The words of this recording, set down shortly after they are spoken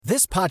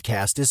This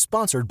podcast is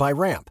sponsored by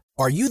Ramp.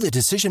 Are you the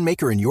decision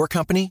maker in your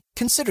company?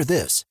 Consider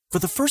this. For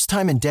the first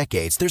time in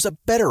decades, there's a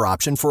better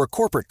option for a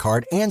corporate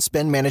card and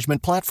spend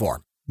management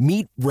platform.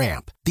 Meet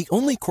Ramp, the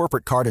only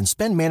corporate card and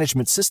spend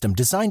management system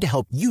designed to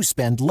help you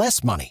spend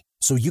less money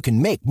so you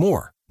can make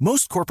more.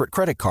 Most corporate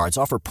credit cards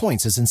offer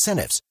points as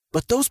incentives,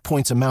 but those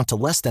points amount to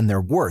less than their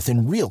worth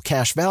in real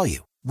cash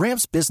value.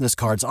 Ramp's business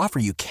cards offer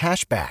you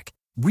cash back,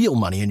 real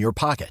money in your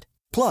pocket.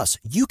 Plus,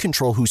 you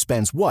control who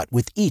spends what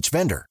with each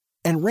vendor.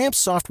 And Ramp's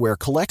software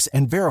collects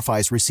and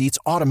verifies receipts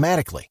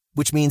automatically,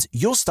 which means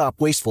you'll stop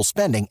wasteful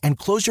spending and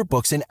close your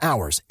books in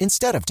hours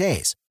instead of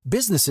days.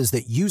 Businesses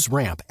that use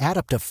Ramp add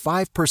up to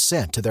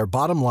 5% to their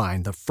bottom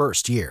line the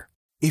first year.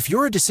 If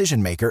you're a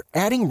decision maker,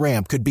 adding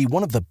Ramp could be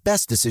one of the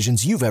best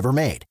decisions you've ever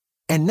made.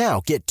 And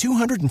now get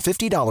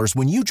 $250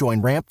 when you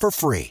join Ramp for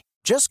free.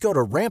 Just go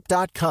to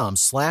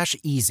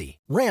ramp.com/easy.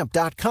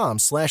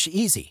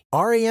 Ramp.com/easy.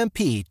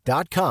 RAMP.com/easy.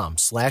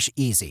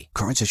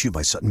 Cards issued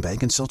by Sutton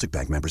Bank and Celtic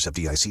Bank, members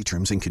FDIC.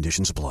 Terms and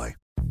conditions apply.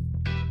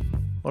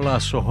 Olá,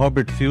 sou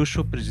Robert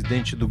Filcho,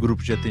 presidente do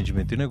Grupo de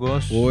Atendimento e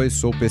Negócios. Oi,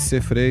 sou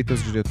PC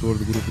Freitas, diretor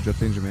do Grupo de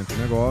Atendimento e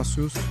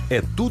Negócios.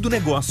 É Tudo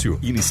Negócio,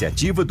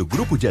 iniciativa do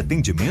Grupo de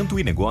Atendimento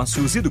e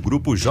Negócios e do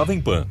Grupo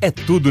Jovem Pan. É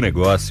Tudo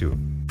Negócio.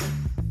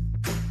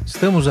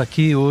 Estamos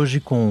aqui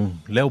hoje com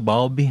Léo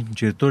Balbi,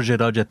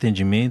 diretor-geral de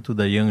atendimento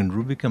da Young &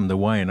 Rubicam, da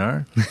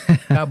Y&R.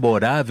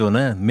 Caborável,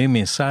 né? Meia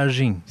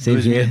mensagem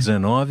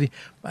 2019.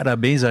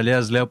 Parabéns,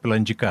 aliás, Léo, pela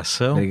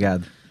indicação.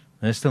 Obrigado.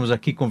 Nós estamos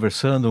aqui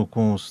conversando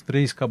com os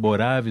 3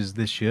 caboráveis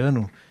deste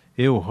ano.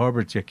 Eu,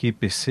 Robert e aqui,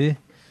 PC.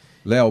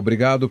 Léo,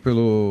 obrigado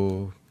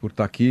por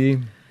estar aqui.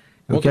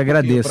 Eu que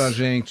agradeço. Pra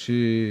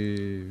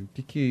gente,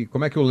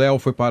 como é que o Léo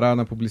foi parar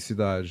na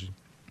publicidade?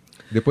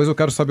 Depois eu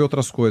quero saber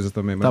outras coisas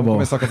também, mas vamos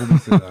começar com a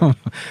publicidade.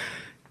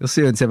 Eu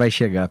sei onde você vai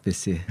chegar,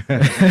 PC.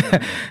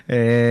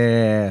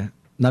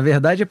 Na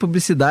verdade, a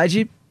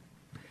publicidade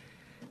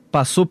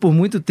passou por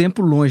muito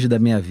tempo longe da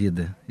minha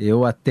vida.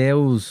 Eu, até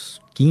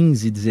os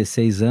 15,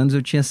 16 anos,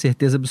 eu tinha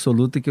certeza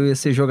absoluta que eu ia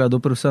ser jogador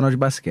profissional de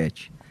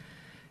basquete.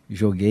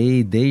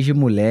 Joguei desde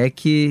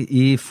moleque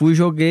e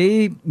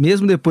joguei,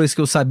 mesmo depois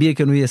que eu sabia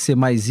que eu não ia ser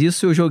mais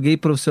isso, eu joguei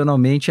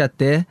profissionalmente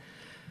até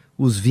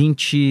os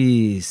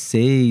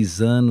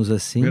 26 anos,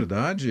 assim.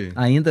 Verdade?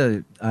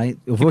 Ainda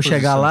eu vou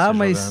chegar lá,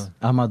 mas jogava?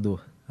 Armador.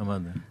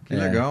 Que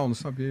legal, não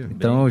sabia.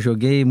 Então eu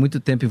joguei muito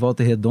tempo em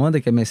Volta Redonda,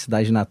 que é a minha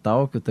cidade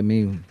natal, que eu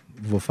também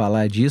vou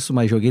falar disso,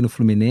 mas joguei no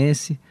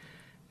Fluminense.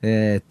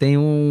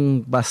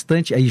 Tenho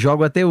bastante, aí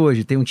jogo até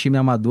hoje, tem um time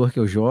amador que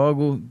eu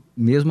jogo,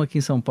 mesmo aqui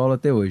em São Paulo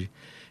até hoje.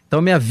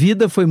 Então minha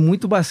vida foi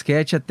muito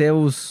basquete até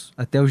os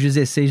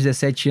 16,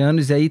 17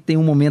 anos, e aí tem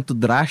um momento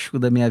drástico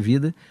da minha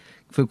vida,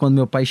 que foi quando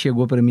meu pai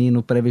chegou para mim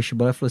no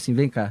pré-vestibular e falou assim: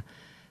 vem cá,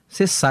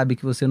 você sabe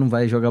que você não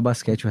vai jogar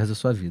basquete o resto da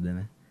sua vida,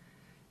 né?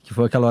 Que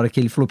foi aquela hora que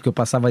ele falou, porque eu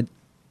passava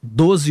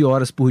 12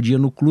 horas por dia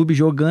no clube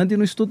jogando e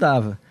não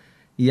estudava.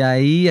 E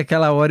aí,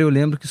 aquela hora eu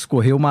lembro que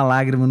escorreu uma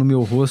lágrima no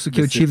meu rosto, que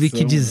Decepção, eu tive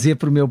que dizer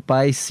pro meu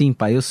pai: sim,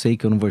 pai, eu sei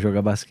que eu não vou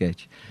jogar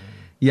basquete.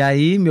 E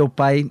aí, meu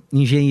pai,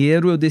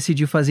 engenheiro, eu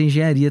decidi fazer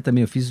engenharia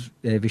também. Eu fiz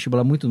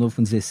vestibular muito novo,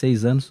 com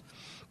 16 anos.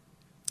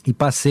 E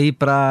passei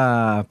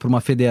para uma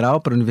federal,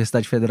 para a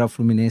Universidade Federal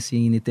Fluminense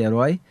em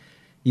Niterói.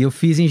 E eu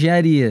fiz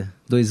engenharia,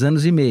 2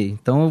 anos e meio.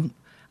 Então,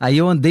 aí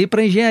eu andei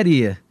para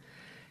engenharia.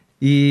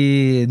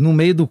 E no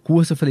meio do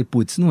curso eu falei: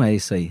 putz, não é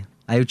isso aí.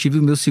 Aí eu tive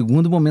o meu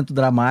segundo momento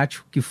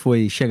dramático, que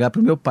foi chegar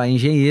pro meu pai,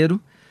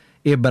 engenheiro,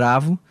 e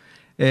bravo,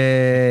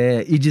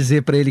 e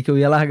dizer para ele que eu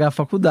ia largar a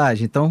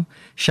faculdade. Então,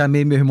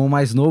 chamei meu irmão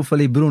mais novo,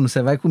 falei: Bruno,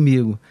 você vai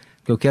comigo,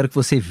 porque eu quero que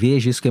você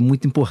veja isso que é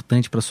muito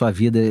importante para sua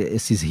vida,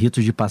 esses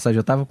ritos de passagem.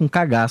 Eu tava com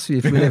cagaço e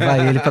fui levar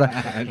ele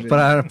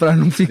para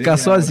não ficar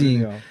sozinho.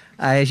 Genial.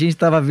 Aí a gente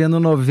tava vendo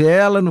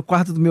novela no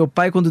quarto do meu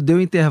pai, quando deu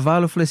o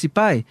intervalo, eu falei assim: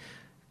 pai,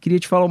 queria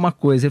te falar uma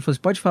coisa. Ele falou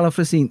assim: pode falar. Eu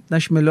falei assim: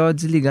 acho melhor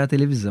desligar a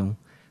televisão.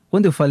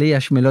 Quando eu falei,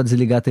 acho melhor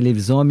desligar a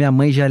televisão, a minha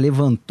mãe já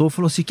levantou,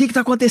 falou assim: o que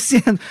está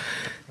acontecendo?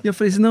 E eu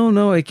falei assim: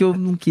 não, é que eu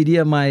não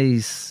queria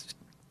mais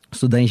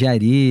estudar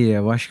engenharia,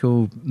 eu acho que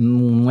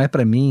não é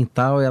para mim e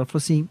tal. E ela falou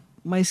assim: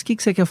 mas o que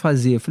você quer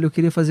fazer? Eu falei: eu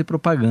queria fazer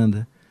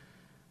propaganda.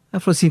 Ela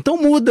falou assim: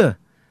 então muda.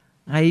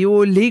 Aí eu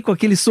olhei com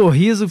aquele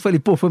sorriso e falei: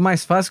 pô, foi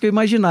mais fácil que eu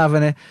imaginava,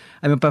 né?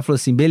 Aí meu pai falou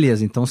assim: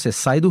 beleza, então você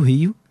sai do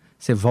Rio,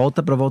 você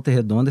volta para Volta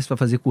Redonda, você vai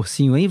fazer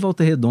cursinho em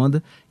Volta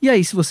Redonda, e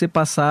aí se você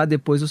passar,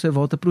 depois você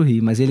volta para o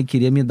Rio. Mas ele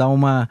queria me dar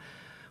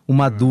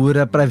uma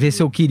dura para ver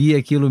se eu queria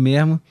aquilo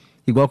mesmo.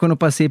 Igual quando eu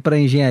passei para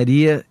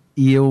engenharia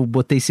e eu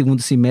botei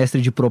segundo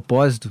semestre de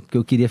propósito, porque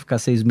eu queria ficar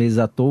 6 meses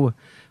à toa.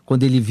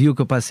 Quando ele viu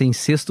que eu passei em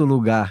 6º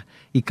lugar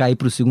e caí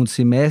para o segundo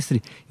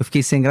semestre, eu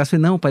fiquei sem graça.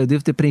 Falei: não, pai, eu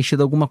devo ter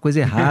preenchido alguma coisa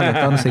errada,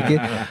 tal, não sei o quê.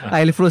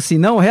 Aí ele falou assim: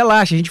 não,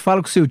 relaxa, a gente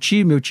fala com o seu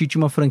tio. Meu tio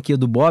tinha uma franquia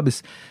do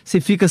Bob's,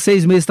 você fica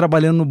 6 meses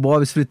trabalhando no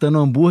Bob's, fritando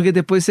hambúrguer, e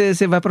depois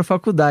você vai para a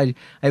faculdade.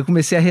 Aí eu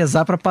comecei a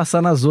rezar para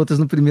passar nas outras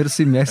no primeiro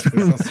semestre.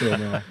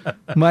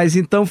 Mas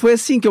então foi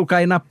assim que eu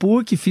caí na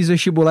PUC, fiz o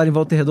vestibular em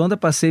Volta Redonda,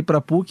 passei para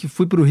a PUC,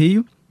 fui para o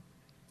Rio,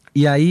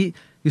 e aí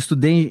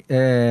estudei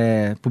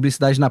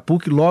publicidade na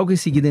PUC, logo em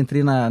seguida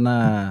entrei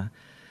na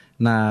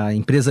na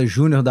empresa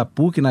júnior da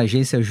PUC, na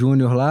agência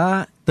júnior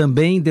lá.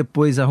 Também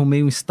depois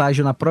arrumei um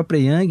estágio na própria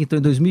Yang. Então,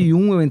 em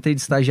 2001, eu entrei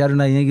de estagiário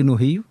na Yang no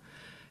Rio,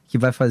 que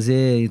vai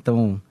fazer,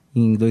 então,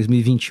 em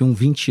 2021,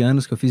 20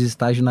 anos que eu fiz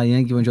estágio na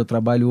Yang, onde eu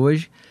trabalho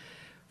hoje.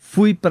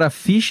 Fui para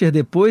Fischer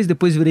depois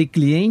virei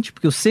cliente,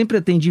 porque eu sempre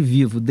atendi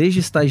Vivo. Desde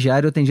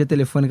estagiário eu atendia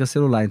telefônica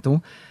celular.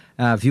 Então,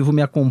 a Vivo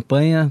me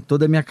acompanha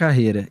toda a minha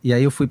carreira. E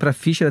aí eu fui para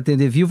Fischer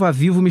atender Vivo, a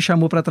Vivo me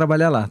chamou para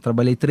trabalhar lá.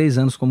 Trabalhei 3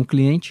 anos como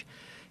cliente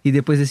e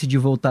depois decidi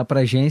voltar para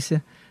a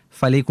agência.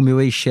 Falei com o meu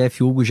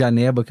ex-chefe, Hugo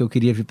Janeba, que eu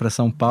queria vir para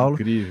São Paulo.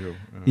 Incrível.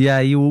 E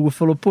aí o Hugo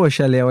falou,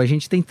 poxa, Léo, a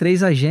gente tem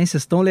 3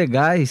 agências tão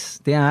legais.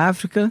 Tem a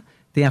África,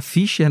 tem a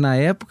Fischer na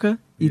época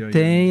e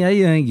tem a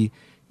Yang.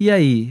 E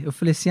aí? Eu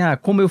falei assim,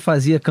 como eu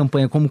fazia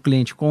campanha como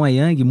cliente com a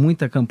Yang,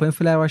 muita campanha, eu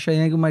falei, eu acho a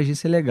Yang uma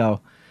agência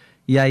legal.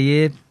 E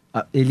aí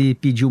ele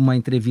pediu uma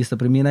entrevista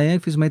para mim na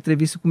Yang, fiz uma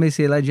entrevista e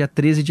comecei lá dia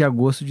 13 de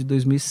agosto de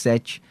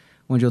 2007,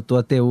 onde eu tô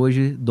até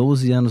hoje,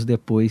 12 anos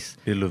depois.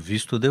 Pelo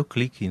visto deu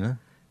clique, né?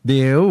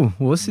 Deu,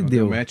 ou se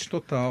deu. Match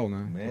total,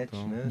 né? Match,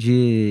 total. né?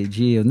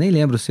 Eu nem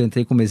lembro se eu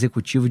entrei como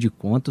executivo de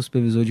conta,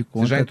 supervisor de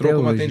conta. Você já entrou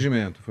como hoje.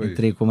 Atendimento, foi isso?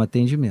 Entrei como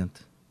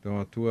atendimento. Então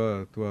a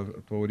tua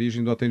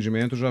origem do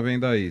atendimento já vem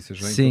daí, você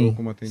já Sim, entrou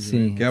como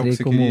atendimento, sim, que é o que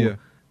você como, queria.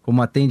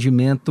 Como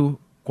atendimento,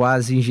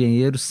 quase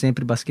engenheiro,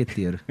 sempre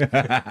basqueteiro.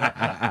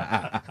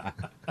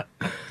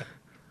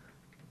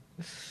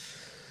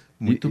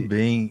 Muito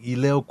bem. E,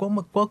 Léo,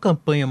 qual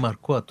campanha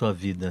marcou a tua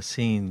vida,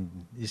 assim,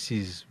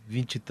 esses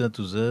 20 e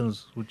tantos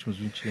anos, últimos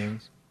 20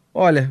 anos?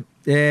 Olha,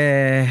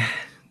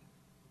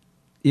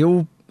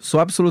 eu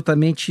sou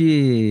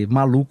absolutamente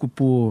maluco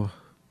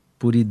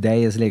por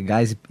ideias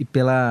legais e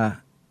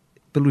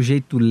pelo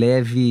jeito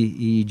leve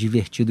e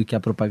divertido que a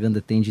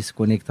propaganda tem de se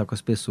conectar com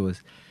as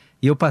pessoas.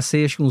 E eu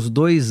passei, acho que uns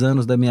 2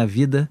 anos da minha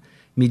vida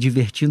me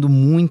divertindo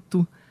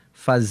muito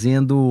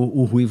fazendo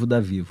o Ruivo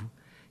da Vivo.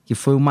 Que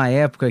foi uma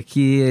época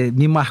que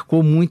me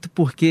marcou muito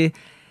porque,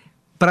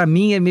 para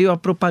mim, é meio a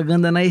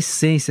propaganda na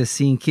essência,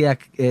 assim, que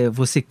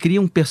você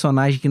cria um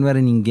personagem que não era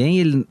ninguém,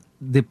 ele,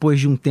 depois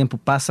de um tempo,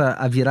 passa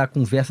a virar a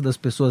conversa das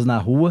pessoas na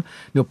rua.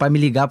 Meu pai me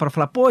ligava para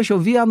falar, poxa, eu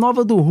vi a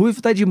nova do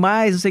Ruivo, tá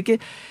demais, não sei o quê.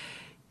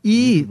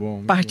 E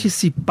muito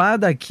participar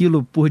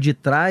daquilo por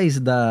detrás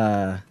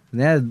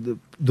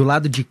do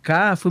lado de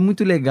cá foi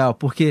muito legal,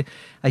 porque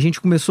a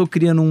gente começou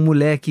criando um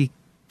moleque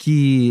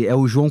que é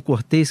o João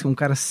Cortez, que é um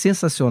cara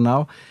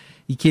sensacional,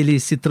 e que ele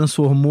se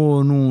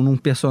transformou num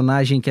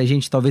personagem que a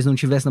gente talvez não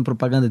tivesse na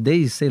propaganda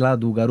desde, sei lá,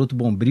 do Garoto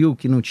Bombril,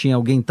 que não tinha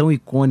alguém tão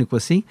icônico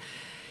assim,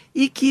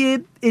 e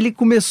que ele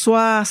começou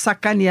a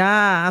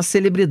sacanear as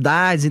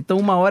celebridades. Então,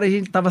 uma hora a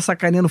gente estava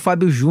sacaneando o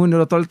Fábio Júnior,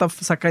 outra hora ele estava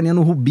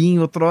sacaneando o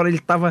Rubinho, outra hora ele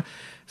estava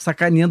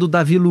sacaneando o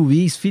Davi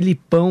Luiz,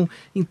 Filipão.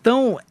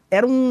 Então,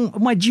 era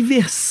uma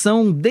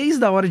diversão,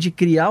 desde a hora de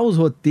criar os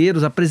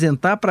roteiros,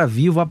 apresentar para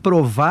Vivo,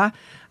 aprovar,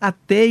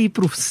 até ir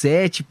para o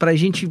set, para a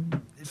gente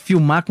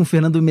filmar com o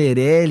Fernando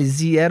Meirelles,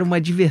 e era uma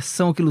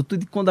diversão aquilo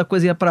tudo, e quando a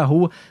coisa ia para a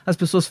rua, as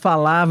pessoas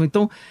falavam.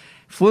 Então,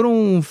 foi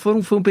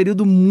um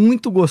período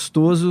muito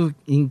gostoso,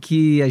 em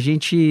que a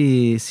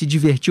gente se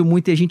divertiu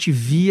muito e a gente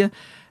via.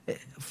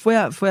 Foi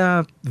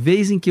a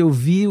vez em que eu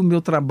vi o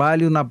meu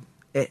trabalho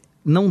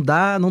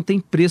não tem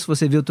preço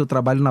você ver o teu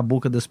trabalho na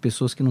boca das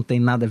pessoas que não tem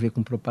nada a ver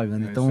com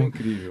propaganda. Então, isso é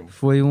incrível.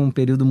 Foi um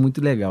período muito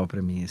legal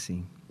para mim,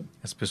 assim.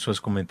 As pessoas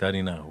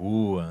comentarem na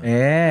rua.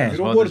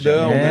 Virou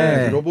bordão,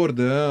 né? Virou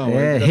bordão.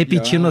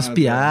 Repetindo as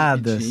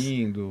piadas.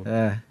 Repetindo.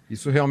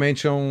 Isso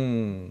realmente é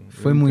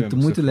Foi muito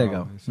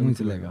legal.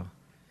 Muito legal.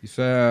 Isso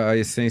é a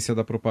essência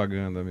da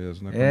propaganda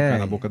mesmo, né? Colocar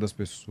na boca das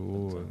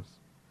pessoas.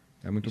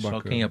 É muito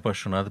bacana. Só quem é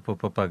apaixonado por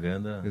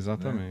propaganda...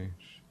 Exatamente.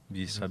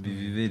 Né? Sabe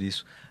viver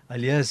isso.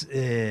 Aliás,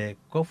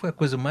 qual foi a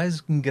coisa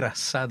mais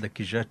engraçada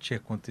que já te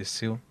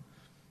aconteceu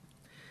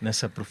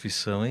nessa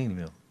profissão, hein,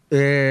 meu?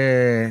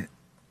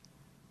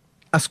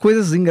 As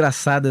coisas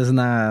engraçadas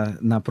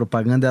na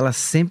propaganda, elas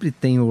sempre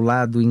têm o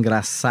lado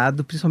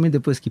engraçado, principalmente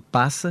depois que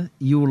passa,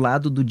 e o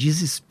lado do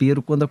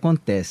desespero quando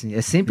acontece.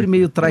 É sempre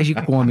meio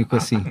tragicômico,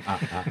 assim.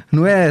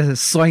 Não é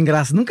só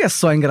engraçado, nunca é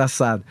só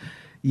engraçado.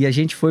 E a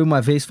gente foi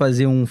uma vez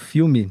fazer um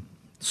filme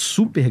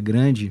super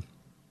grande,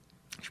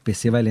 acho que o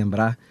PC vai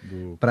lembrar,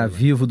 para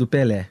Vivo, do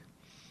Pelé.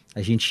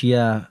 A gente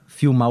ia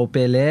filmar o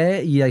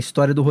Pelé e a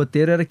história do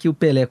roteiro era que o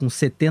Pelé, com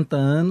 70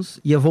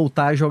 anos, ia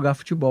voltar a jogar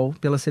futebol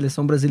pela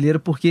seleção brasileira,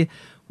 porque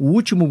o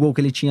último gol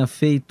que ele tinha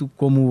feito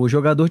como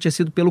jogador tinha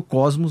sido pelo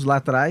Cosmos, lá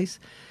atrás,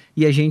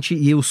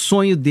 e o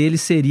sonho dele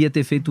seria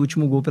ter feito o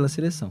último gol pela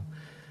seleção.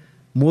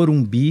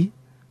 Morumbi,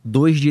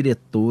 2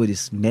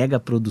 diretores, mega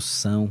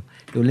produção.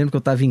 Eu lembro que eu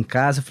estava em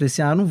casa, falei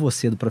assim, não vou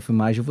cedo para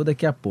filmagem, eu vou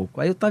daqui a pouco.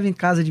 Aí eu estava em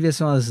casa, devia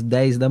ser umas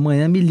 10 da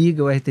manhã, me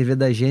liga o RTV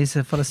da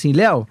agência, fala assim,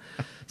 Léo,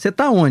 você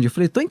tá onde? Eu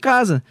falei, tô em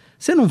casa.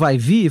 Você não vai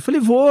vir? Eu falei,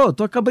 vou,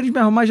 tô acabando de me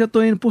arrumar, já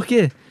tô indo. Por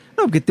quê?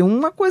 Não, porque tem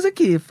uma coisa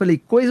aqui. Eu falei,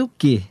 coisa o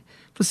quê?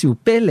 Eu falei assim, o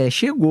Pelé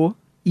chegou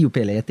e o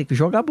Pelé ia ter que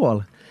jogar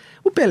bola.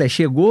 O Pelé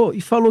chegou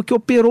e falou que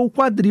operou o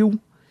quadril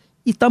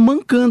e tá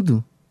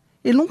mancando.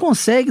 Ele não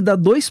consegue dar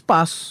 2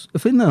 passos. Eu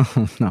falei, não.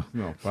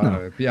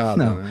 É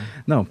piada, né?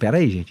 Não,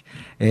 peraí, gente.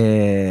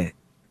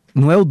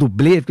 não é o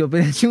dublê, porque o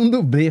Pelé tinha um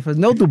dublê. Eu falei,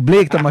 não é o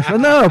dublê que tá machucado?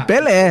 Não, é o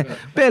Pelé.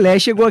 Pelé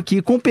chegou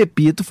aqui com o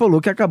Pepito, falou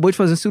que acabou de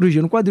fazer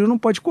cirurgia no quadril, não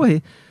pode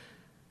correr.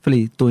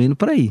 Falei, tô indo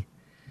pra aí.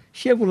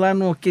 Chego lá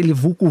no aquele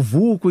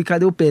vulco-vulco, e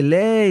cadê o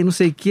Pelé, e não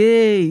sei o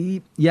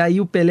quê. E aí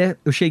o Pelé,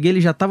 eu cheguei,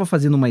 ele já tava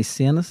fazendo umas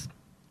cenas,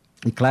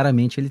 e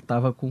claramente ele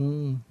tava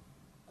com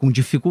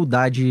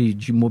dificuldade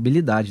de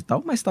mobilidade e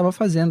tal, mas estava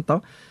fazendo e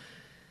tal.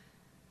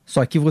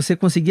 Só que você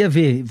conseguia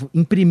ver,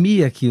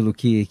 imprimir aquilo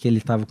que ele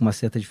estava com uma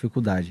certa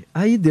dificuldade.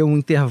 Aí deu um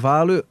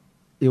intervalo,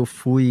 eu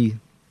fui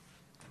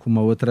com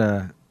uma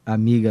outra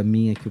amiga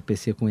minha que o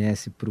PC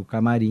conhece para o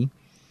camarim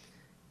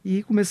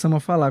e começamos a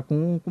falar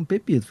com o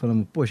Pepito.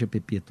 Falamos, poxa,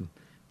 Pepito,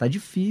 tá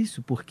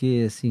difícil,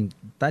 porque assim,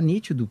 tá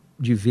nítido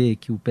de ver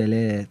que o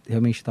Pelé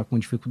realmente está com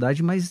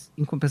dificuldade, mas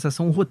em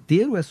compensação o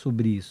roteiro é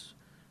sobre isso.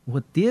 O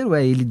roteiro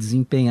é ele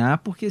desempenhar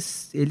porque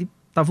ele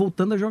tá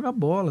voltando a jogar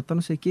bola, tá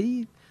não sei o que,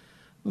 e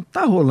não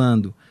tá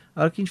rolando.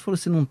 A hora que a gente falou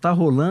assim, não tá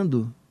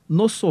rolando,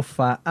 no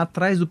sofá,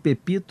 atrás do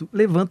Pepito,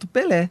 levanta o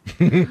Pelé.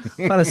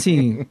 Fala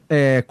assim,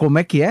 como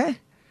é que é?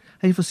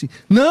 Aí a gente falou assim,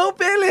 não,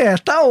 Pelé,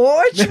 tá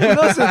ótimo,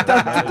 nossa,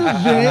 tá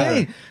tudo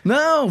bem.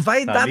 Não,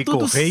 vai dar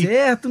tudo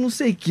certo, não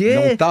sei o quê.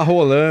 Não tá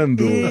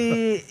rolando.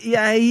 E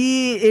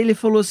aí ele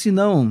falou assim,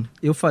 não,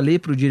 eu falei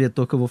pro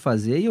diretor que eu vou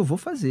fazer e eu vou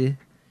fazer.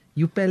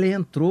 E o Pelé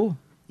entrou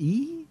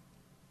e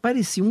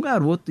parecia um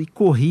garoto, e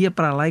corria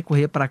pra lá e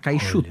corria pra cá, e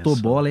chutou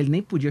bola, ele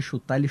nem podia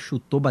chutar, ele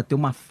chutou, bateu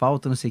uma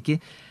falta, não sei o quê,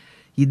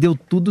 e deu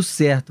tudo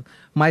certo.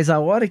 Mas a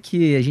hora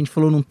que a gente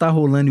falou não tá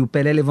rolando, e o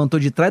Pelé levantou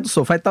de trás do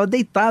sofá, ele tava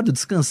deitado,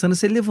 descansando,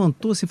 você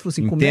levantou assim, falou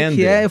assim, como é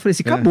que é? Eu falei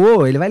assim,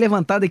 acabou, ele vai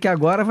levantar daqui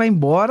agora, vai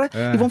embora,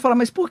 e vão falar,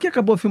 mas por que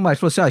acabou a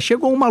filmagem? Ele falou assim,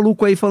 chegou um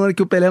maluco aí falando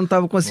que o Pelé não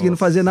tava conseguindo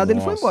fazer nada,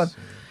 ele foi embora.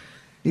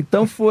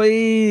 Então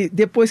foi...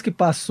 Depois que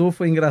passou,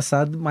 foi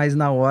engraçado, mas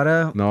na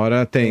hora... Na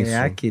hora é tenso. É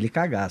aquele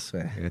cagaço,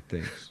 É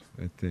tenso,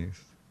 é tenso.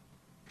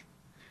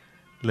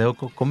 Léo,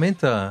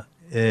 comenta,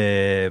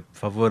 por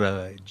favor,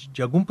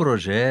 de algum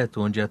projeto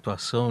onde a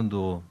atuação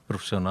do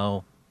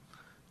profissional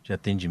de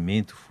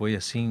atendimento foi,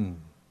 assim,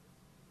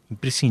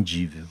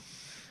 imprescindível.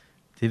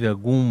 Teve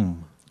algum...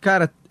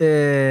 Cara,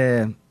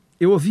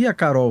 eu ouvi a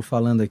Carol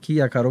falando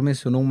aqui, a Carol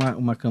mencionou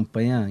uma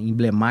campanha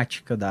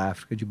emblemática da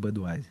África de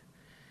Budweiser.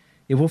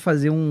 Eu vou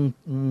fazer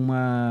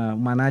uma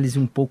análise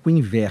um pouco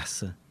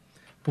inversa,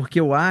 porque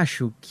eu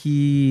acho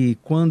que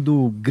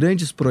quando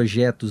grandes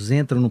projetos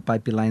entram no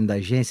pipeline da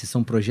agência,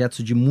 são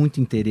projetos de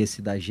muito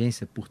interesse da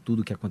agência, por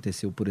tudo que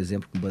aconteceu, por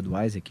exemplo, com o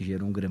Budweiser, que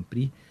gerou um Grand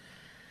Prix,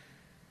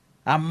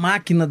 a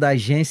máquina da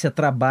agência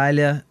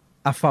trabalha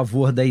a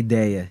favor da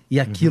ideia, e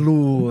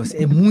aquilo,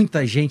 é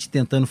muita gente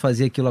tentando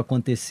fazer aquilo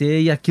acontecer,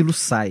 e aquilo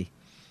sai.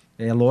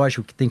 É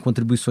lógico que tem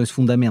contribuições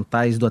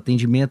fundamentais do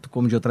atendimento,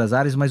 como de outras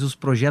áreas, mas os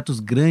projetos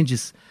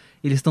grandes,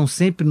 eles estão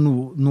sempre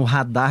no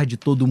radar de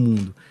todo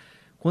mundo.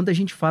 Quando a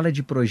gente fala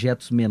de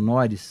projetos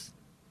menores,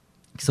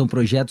 que são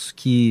projetos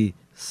que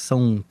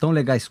são tão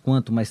legais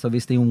quanto, mas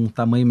talvez tenham um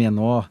tamanho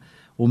menor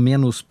ou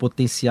menos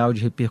potencial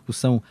de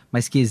repercussão,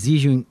 mas que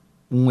exigem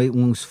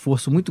um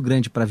esforço muito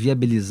grande para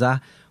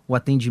viabilizar o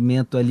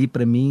atendimento ali,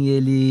 para mim,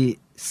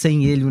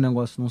 sem ele o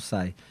negócio não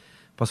sai.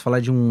 Posso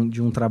falar de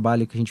um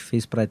trabalho que a gente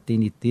fez para a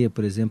TNT,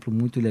 por exemplo,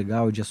 muito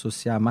legal, de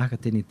associar a marca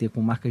TNT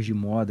com marcas de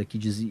moda que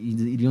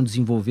iriam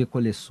desenvolver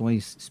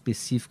coleções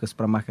específicas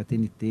para a marca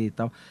TNT e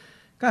tal.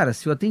 Cara,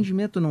 se o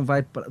atendimento não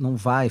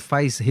vai,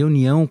 faz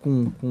reunião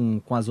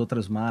com as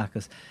outras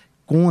marcas,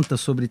 conta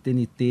sobre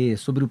TNT,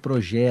 sobre o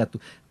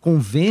projeto,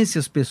 convence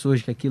as pessoas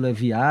de que aquilo é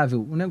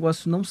viável, o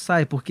negócio não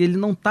sai, porque ele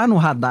não está no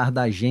radar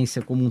da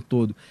agência como um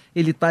todo.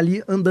 Ele está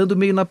ali andando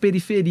meio na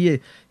periferia.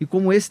 E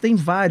como esse tem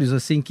vários,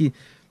 assim, que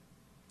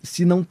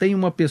se não tem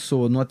uma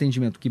pessoa no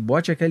atendimento que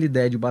bote aquela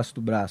ideia debaixo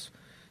do braço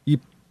e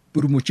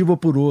por um motivo ou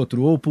por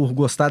outro, ou por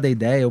gostar da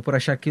ideia, ou por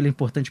achar que aquilo é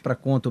importante para a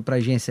conta ou para a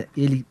agência,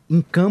 ele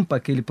encampa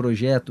aquele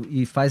projeto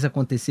e faz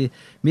acontecer,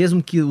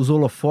 mesmo que os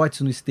holofotes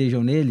não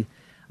estejam nele,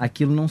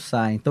 aquilo não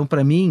sai. Então,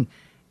 para mim,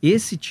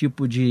 esse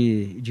tipo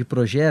de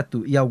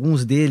projeto, e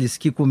alguns deles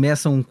que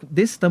começam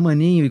desse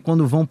tamaninho e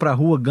quando vão para a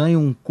rua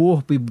ganham um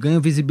corpo e ganham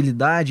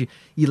visibilidade,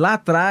 e lá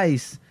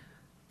atrás...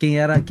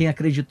 Quem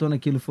acreditou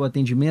naquilo foi o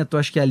atendimento. Eu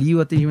acho que ali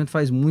o atendimento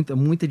faz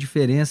muita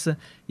diferença,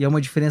 e é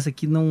uma diferença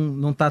que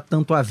não está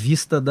tanto à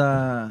vista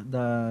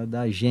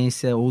da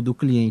agência ou do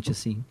cliente,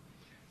 assim.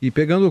 E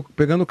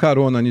pegando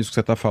carona nisso que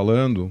você está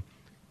falando,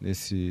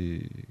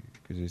 esse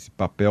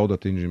papel do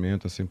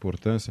atendimento, essa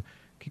importância,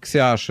 o que você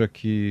acha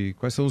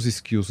quais são os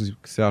skills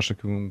que você acha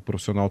que um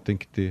profissional tem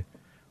que ter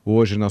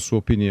hoje, na sua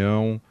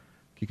opinião?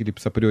 O que ele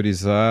precisa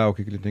priorizar, o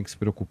que ele tem que se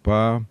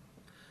preocupar?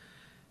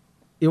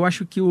 Eu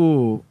acho que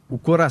o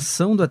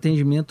coração do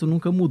atendimento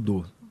nunca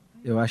mudou.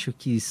 Eu acho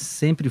que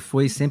sempre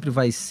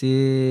vai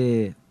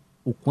ser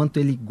o quanto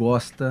ele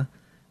gosta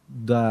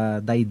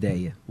da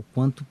ideia. O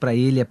quanto para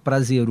ele é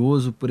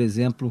prazeroso, por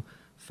exemplo,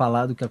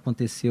 falar do que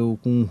aconteceu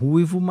com o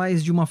Ruivo,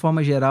 mas de uma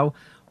forma geral,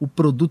 o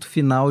produto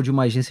final de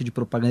uma agência de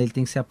propaganda, ele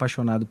tem que ser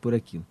apaixonado por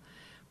aquilo.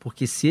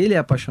 Porque se ele é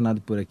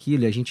apaixonado por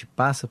aquilo e a gente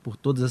passa por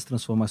todas as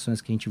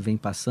transformações que a gente vem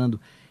passando,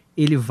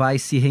 ele vai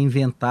se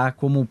reinventar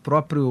como o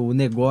próprio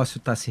negócio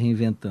está se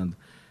reinventando.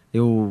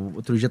 Eu,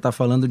 outro dia, estava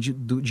falando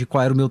de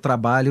qual era o meu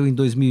trabalho em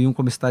 2001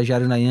 como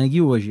estagiário na Yang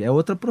e hoje. É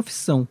outra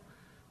profissão.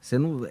 Você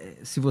não,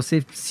 se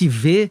você se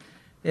vê,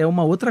 é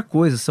uma outra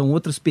coisa. São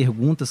outras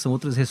perguntas, são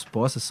outras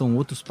respostas, são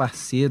outros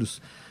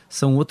parceiros,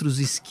 são outros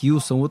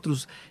skills, são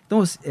outros...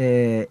 Então,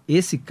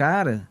 esse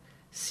cara,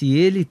 se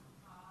ele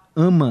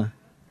ama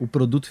o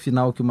produto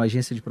final que uma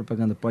agência de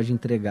propaganda pode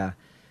entregar,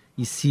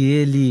 e se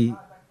ele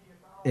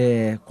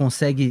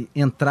consegue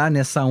entrar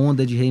nessa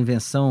onda de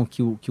reinvenção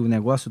que o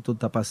negócio todo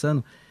está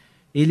passando,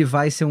 ele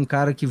vai ser um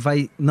cara que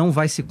não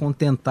vai se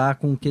contentar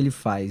com o que ele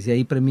faz. E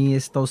aí, para mim,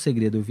 esse está o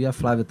segredo. Eu vi a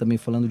Flávia também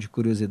falando de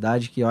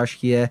curiosidade, que eu acho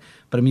que é,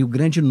 para mim, o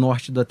grande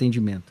norte do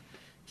atendimento.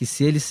 Que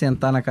se ele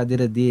sentar na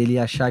cadeira dele e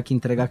achar que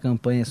entregar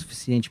campanha é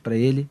suficiente para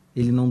ele,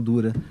 ele não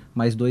dura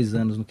mais 2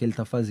 anos no que ele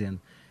está fazendo.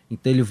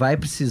 Então, ele vai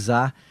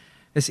precisar...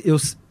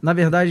 na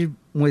verdade,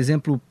 um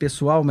exemplo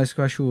pessoal, mas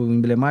que eu acho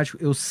emblemático,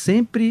 eu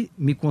sempre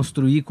me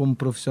construí como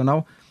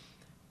profissional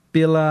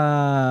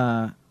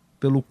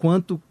pelo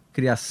quanto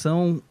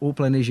criação ou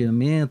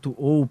planejamento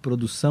ou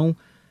produção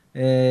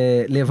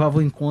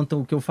levavam em conta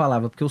o que eu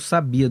falava, porque eu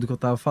sabia do que eu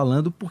estava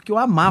falando, porque eu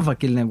amava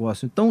aquele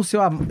negócio. Então,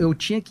 eu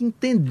tinha que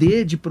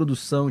entender de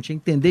produção, eu tinha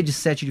que entender de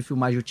set de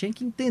filmagem, eu tinha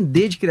que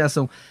entender de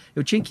criação,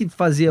 eu tinha que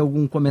fazer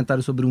algum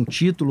comentário sobre um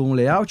título, um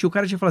layout, e o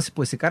cara tinha que falar assim,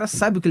 pô, esse cara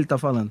sabe o que ele está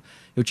falando.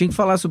 Eu tinha que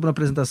falar sobre uma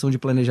apresentação de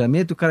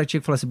planejamento, e o cara tinha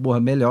que falar assim, porra,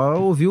 melhor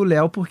ouvir o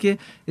Léo, porque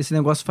esse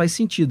negócio faz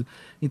sentido.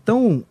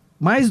 Então,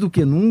 mais do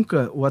que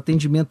nunca, o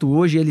atendimento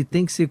hoje ele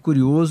tem que ser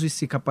curioso e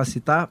se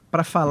capacitar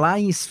para falar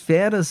em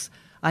esferas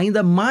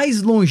ainda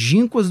mais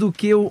longínquas do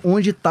que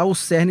onde está o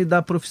cerne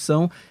da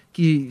profissão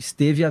que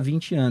esteve há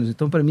 20 anos.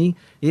 Então, para mim,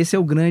 esse é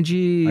o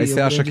grande... Aí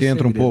você acha que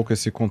entra um pouco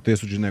esse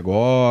contexto de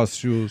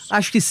negócios?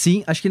 Acho que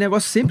sim. Acho que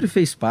negócio sempre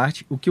fez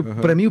parte.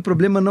 Para mim, o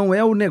problema não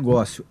é o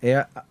negócio.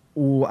 É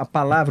a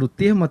palavra, o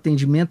termo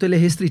atendimento, ele é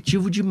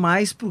restritivo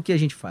demais para o que a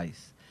gente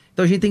faz.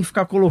 Então a gente tem que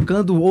ficar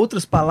colocando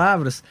outras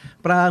palavras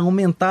para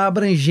aumentar a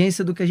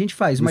abrangência do que a gente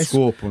faz. O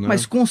escopo, né?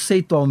 Mas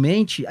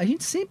conceitualmente, a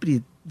gente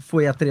sempre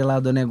foi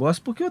atrelado ao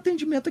negócio porque o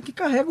atendimento é que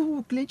carrega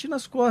o cliente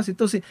nas costas.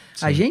 Então, assim,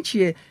 a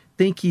gente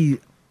tem que,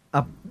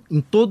 em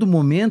todo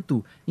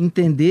momento,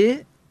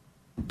 entender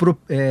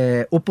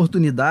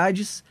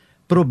oportunidades,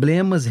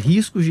 problemas,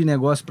 riscos de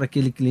negócio para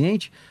aquele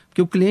cliente,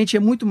 porque o cliente é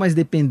muito mais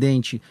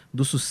dependente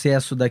do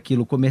sucesso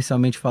daquilo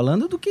comercialmente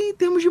falando do que em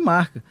termos de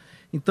marca.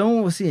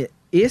 Então, assim,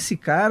 esse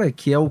cara,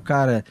 que é o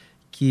cara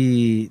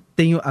que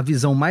tem a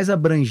visão mais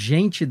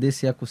abrangente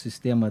desse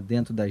ecossistema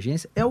dentro da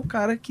agência, é o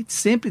cara que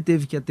sempre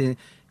teve que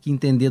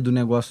entender do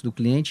negócio do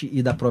cliente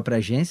e da própria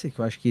agência, que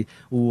eu acho que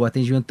o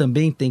atendimento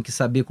também tem que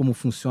saber como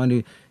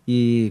funciona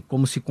e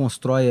como se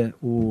constrói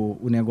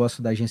o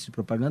negócio da agência de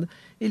propaganda.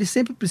 Ele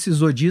sempre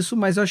precisou disso,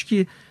 mas eu acho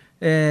que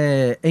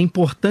é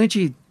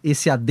importante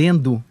esse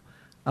adendo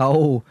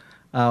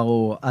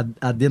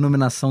a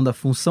denominação da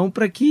função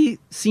para que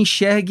se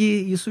enxergue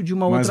isso de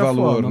uma outra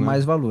forma, né?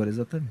 Mais valor,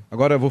 exatamente.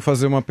 Agora eu vou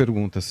fazer uma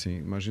pergunta assim,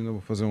 imagina, eu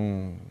vou fazer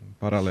um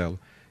paralelo.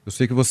 Eu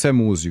sei que você é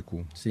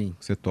músico, sim,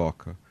 que você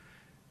toca.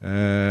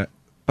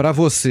 Para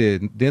você,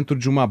 dentro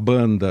de uma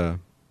banda,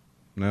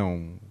 né,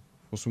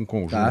 fosse um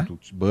conjunto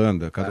de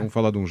banda, cada um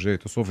fala de um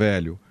jeito, eu sou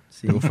velho,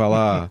 sim, eu vou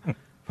falar...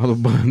 Falo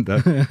banda,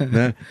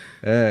 né?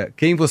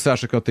 Quem você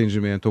acha que é o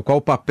atendimento? Ou qual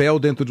o papel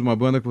dentro de uma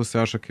banda que você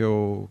acha que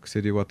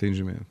seria o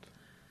atendimento?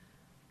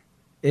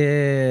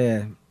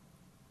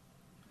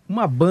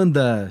 Uma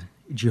banda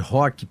de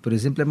rock, por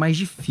exemplo, é mais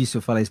difícil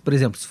eu falar isso. Por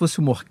exemplo, se fosse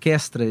uma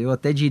orquestra, eu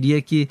até diria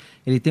que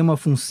ele tem uma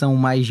função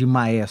mais de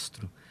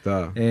maestro.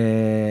 Tá.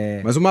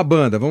 Mas uma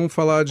banda, vamos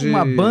falar de...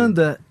 Uma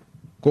banda...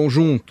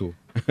 Conjunto.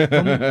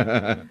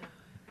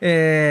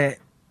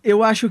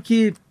 Eu acho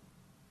que...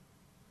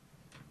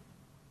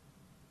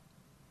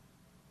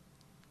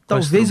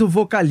 Talvez o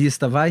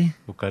vocalista, vai?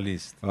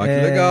 Vocalista. Ah,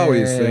 que legal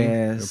isso,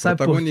 hein?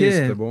 Sabe por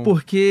quê? Bom.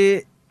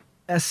 Porque,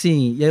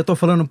 assim, e aí eu tô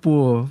falando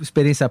por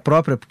experiência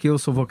própria, porque eu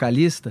sou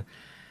vocalista.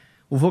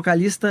 O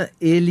vocalista,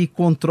 ele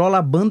controla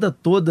a banda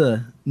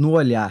toda no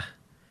olhar.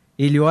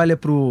 Ele olha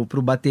pro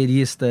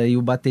baterista e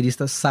o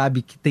baterista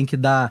sabe que tem que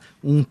dar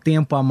um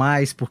tempo a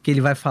mais porque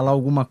ele vai falar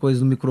alguma coisa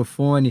no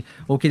microfone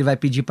ou que ele vai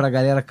pedir pra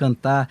galera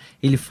cantar.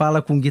 Ele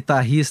fala com o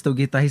guitarrista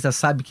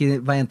sabe que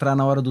vai entrar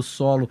na hora do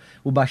solo,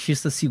 o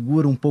baixista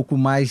segura um pouco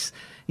mais.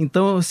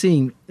 Então,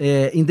 assim,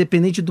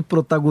 independente do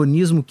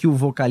protagonismo que o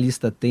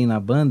vocalista tem na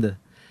banda,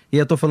 e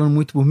eu tô falando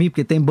muito por mim,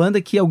 porque tem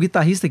banda que é o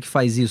guitarrista que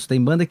faz isso,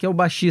 tem banda que é o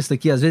baixista,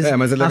 que às vezes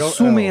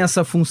assumem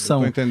essa função.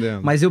 Eu tô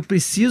entendendo. Mas eu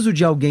preciso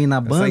de alguém na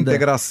banda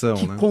integração,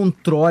 que né?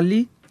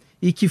 controle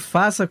e que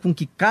faça com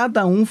que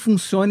cada um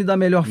funcione da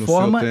melhor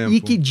forma e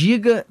que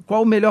diga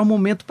qual o melhor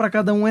momento para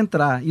cada um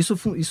entrar.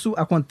 Isso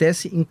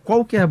acontece em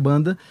qualquer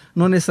banda,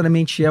 não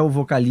necessariamente é o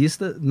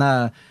vocalista.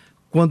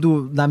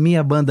 Quando na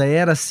minha banda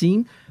era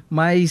assim,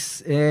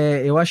 mas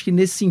eu acho que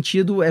nesse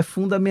sentido é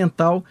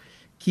fundamental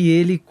que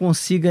ele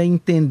consiga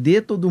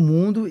entender todo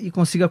mundo e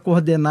consiga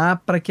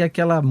coordenar para que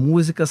aquela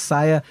música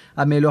saia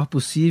a melhor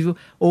possível,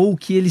 ou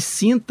que ele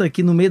sinta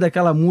que no meio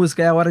daquela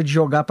música é a hora de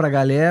jogar para a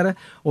galera,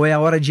 ou é a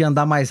hora de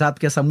andar mais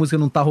rápido, que essa música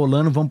não está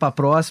rolando, vamos para a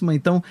próxima.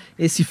 Então,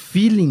 esse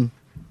feeling,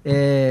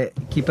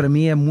 que para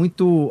mim é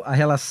muito a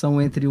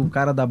relação entre o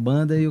cara da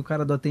banda e o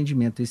cara do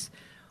atendimento,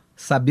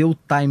 saber o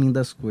timing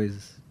das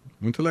coisas.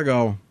 Muito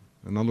legal.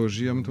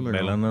 Analogia muito legal.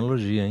 Bela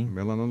analogia, hein?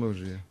 Bela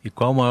analogia. E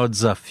qual o maior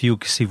desafio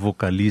que esse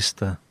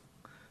vocalista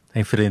está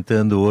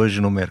enfrentando hoje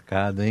no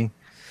mercado, hein?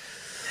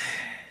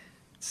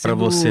 Para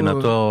você, na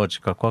tua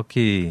ótica, qual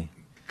que...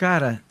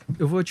 Cara,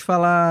 eu vou te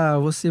falar,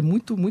 vou ser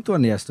muito, muito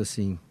honesto,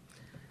 assim.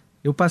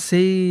 Eu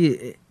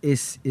passei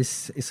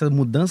essa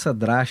mudança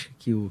drástica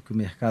que o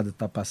mercado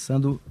está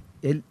passando,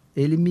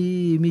 ele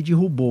me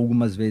derrubou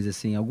algumas vezes,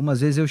 assim. Algumas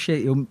vezes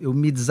eu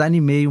me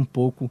desanimei um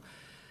pouco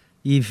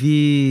e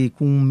vi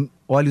com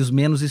olhos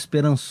menos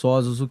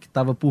esperançosos o que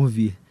estava por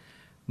vir.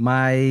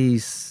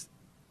 Mas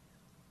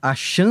a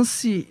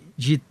chance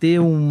de ter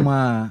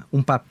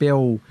um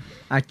papel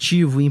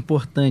ativo e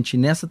importante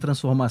nessa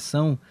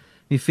transformação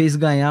me fez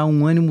ganhar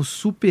um ânimo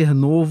super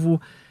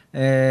novo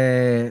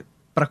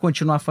para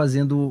continuar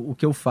fazendo o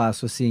que eu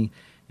faço. Assim,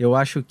 eu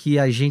acho que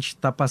a gente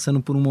está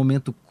passando por um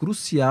momento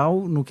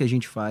crucial no que a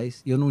gente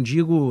faz. Eu não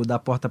digo da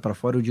porta para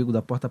fora, eu digo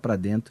da porta para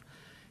dentro.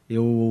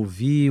 Eu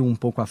ouvi um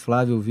pouco a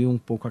Flávia, ouvi um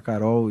pouco a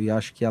Carol e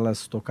acho que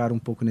elas tocaram um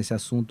pouco nesse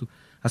assunto.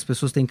 As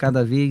pessoas têm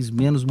cada vez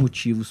menos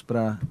motivos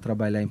para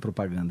trabalhar em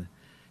propaganda.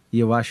 E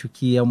eu acho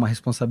que é uma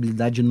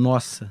responsabilidade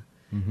nossa,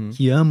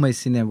 que ama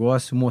esse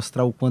negócio,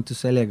 mostrar o quanto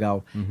isso é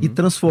legal. E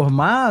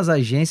transformar as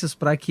agências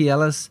para que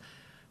elas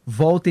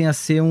voltem a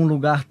ser um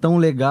lugar tão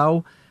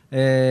legal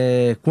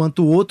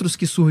quanto outros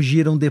que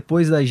surgiram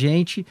depois da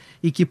gente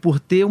e que,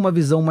 por ter uma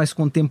visão mais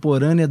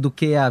contemporânea do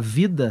que é a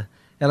vida,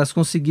 elas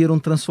conseguiram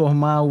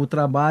transformar o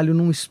trabalho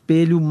num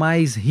espelho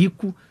mais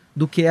rico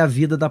do que é a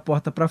vida da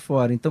porta para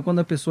fora. Então, quando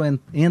a pessoa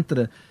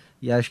entra,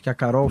 e acho que a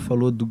Carol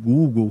falou do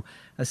Google,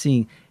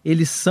 assim,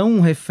 eles são um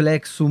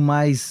reflexo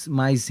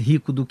mais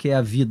rico do que é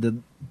a vida.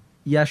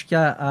 E acho que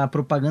a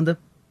propaganda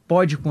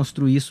pode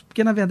construir isso,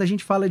 porque na verdade a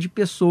gente fala de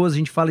pessoas, a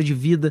gente fala de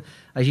vida,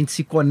 a gente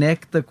se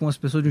conecta com as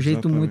pessoas de um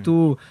jeito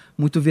muito,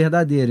 muito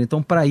verdadeiro.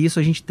 Então, para isso,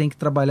 a gente tem que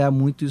trabalhar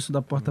muito isso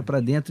da porta para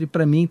dentro, e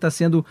para mim está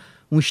sendo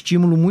um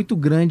estímulo muito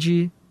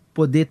grande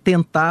poder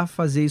tentar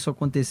fazer isso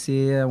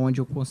acontecer onde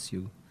eu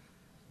consigo.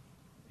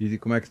 E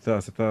como é que tá?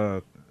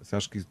 Você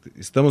acha que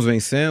estamos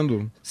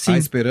vencendo? Sim. Há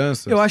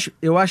esperança?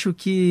 Eu acho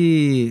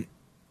que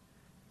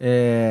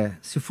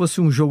se fosse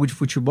um jogo de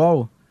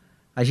futebol,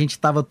 a gente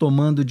estava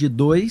tomando de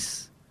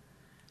 2,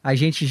 a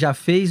gente já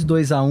fez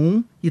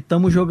 2-1 e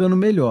estamos jogando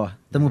melhor.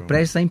 Estamos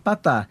prestes a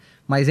empatar,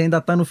 mas ainda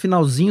está no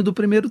finalzinho do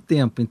primeiro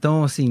tempo.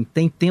 Então, assim,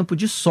 tem tempo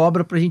de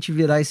sobra para a gente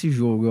virar esse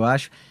jogo, eu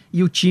acho.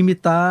 E o time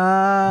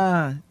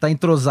tá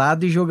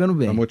entrosado e jogando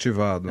bem. Tá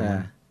motivado,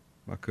 né?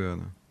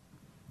 Bacana.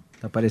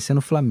 Tá parecendo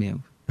o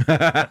Flamengo.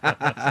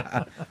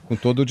 Com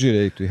todo o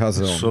direito e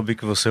razão. Eu soube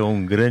que você é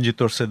um grande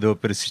torcedor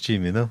para esse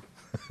time, não?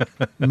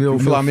 O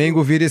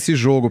Flamengo vira esse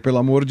jogo, pelo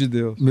amor de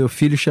Deus. Meu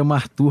filho chama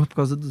Arthur por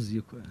causa do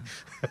Zico.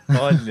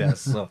 Olha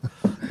só.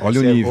 Olha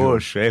o nível.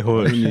 É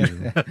roxo.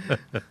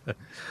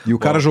 E o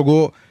cara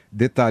jogou...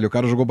 Detalhe, o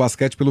cara jogou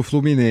basquete pelo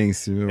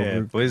Fluminense.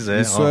 Pois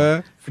é. Isso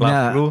é...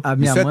 A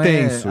minha isso mãe,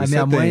 é tenso. A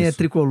minha mãe é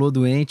tricolor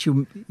doente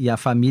e a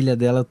família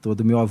dela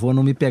toda. Meu avô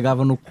não me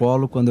pegava no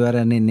colo quando eu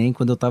era neném,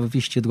 quando eu estava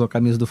vestido com a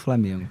camisa do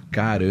Flamengo.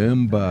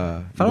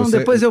 Caramba! Falando,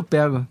 depois eu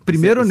pego.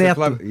 Primeiro neto.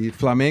 E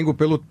Flamengo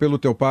pelo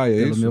teu pai, é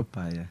isso? Pelo meu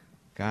pai,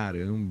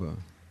 Caramba!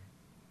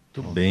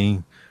 Tudo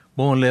bem.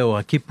 Bom, Léo,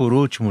 aqui por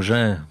último,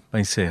 já para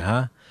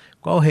encerrar,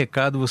 qual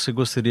recado você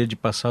gostaria de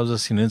passar aos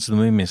assinantes do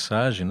Meia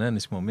Mensagem, né,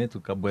 nesse momento,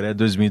 o Caboré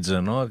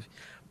 2019,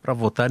 para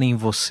votarem em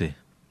você?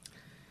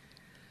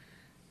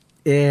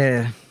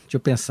 Deixa eu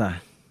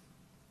pensar.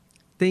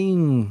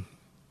 Tem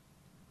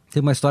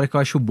uma história que eu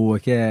acho boa,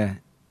 que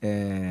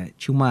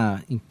tinha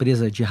uma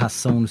empresa de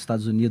ração nos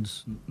Estados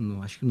Unidos,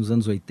 acho que nos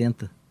anos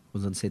 80,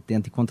 nos anos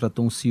 70, e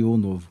contratou um CEO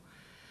novo.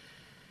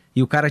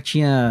 E o cara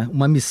tinha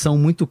uma missão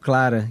muito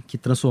clara que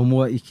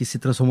se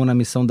transformou na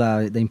missão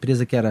da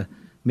empresa, que era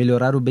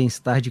melhorar o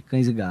bem-estar de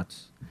cães e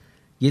gatos.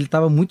 E ele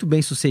estava muito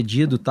bem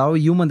sucedido, tal,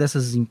 e uma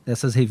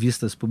dessas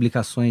revistas,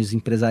 publicações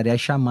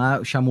empresariais,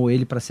 chamou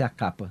ele para ser a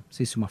capa. Não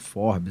sei se uma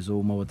Forbes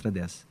ou uma outra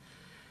dessa.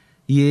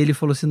 E ele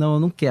falou assim, não, eu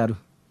não quero.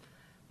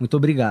 Muito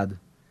obrigado.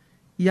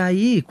 E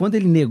aí, quando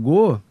ele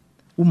negou,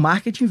 o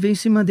marketing veio em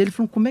cima dele e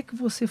falou, como é que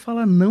você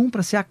fala não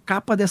para ser a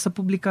capa dessa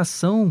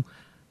publicação?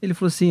 Ele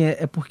falou assim,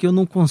 é porque eu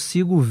não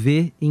consigo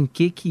ver em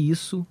que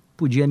isso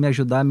podia me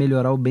ajudar a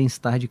melhorar o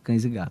bem-estar de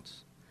cães e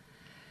gatos.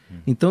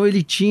 Então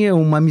ele tinha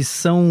uma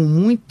missão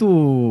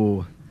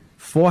muito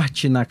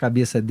forte na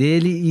cabeça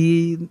dele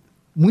e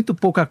muito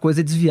pouca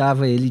coisa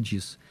desviava ele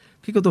disso.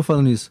 Por que eu estou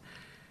falando isso?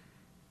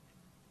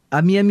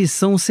 A minha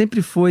missão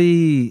sempre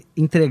foi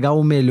entregar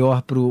o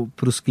melhor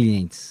para os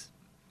clientes.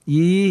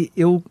 E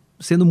eu,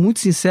 sendo muito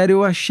sincero,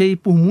 eu achei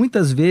por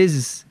muitas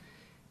vezes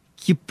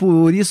que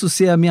por isso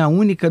ser a minha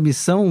única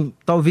missão,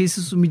 talvez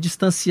isso me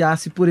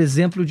distanciasse, por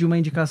exemplo, de uma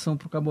indicação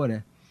para o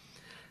Caboré.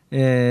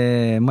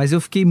 Mas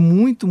eu fiquei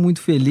muito, muito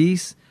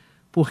feliz,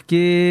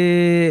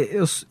 porque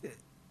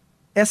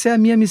essa é a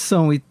minha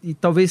missão, e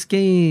talvez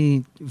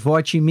quem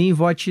vote em mim,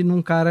 vote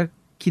num cara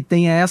que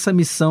tenha essa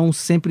missão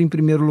sempre em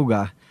primeiro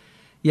lugar.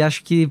 E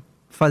acho que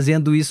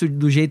fazendo isso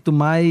do jeito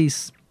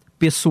mais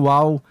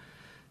pessoal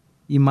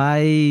e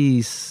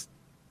mais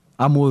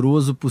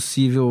amoroso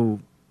possível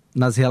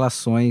nas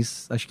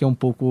relações, acho que é um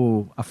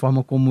pouco a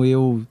forma como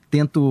eu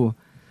tento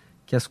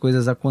que as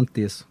coisas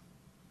aconteçam.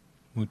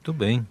 Muito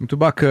bem. Muito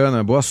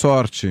bacana, boa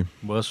sorte.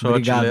 Boa sorte,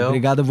 obrigado, Léo.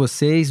 Obrigado a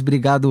vocês,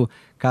 obrigado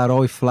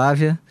Carol e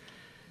Flávia.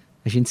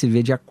 A gente se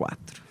vê dia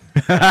 4.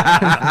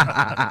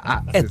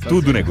 É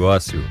tudo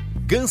negócio.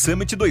 GAN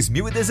Summit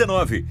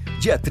 2019,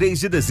 dia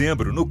 3 de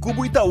dezembro, no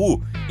Cubo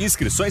Itaú.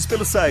 Inscrições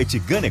pelo site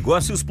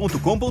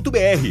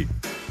ganegócios.com.br.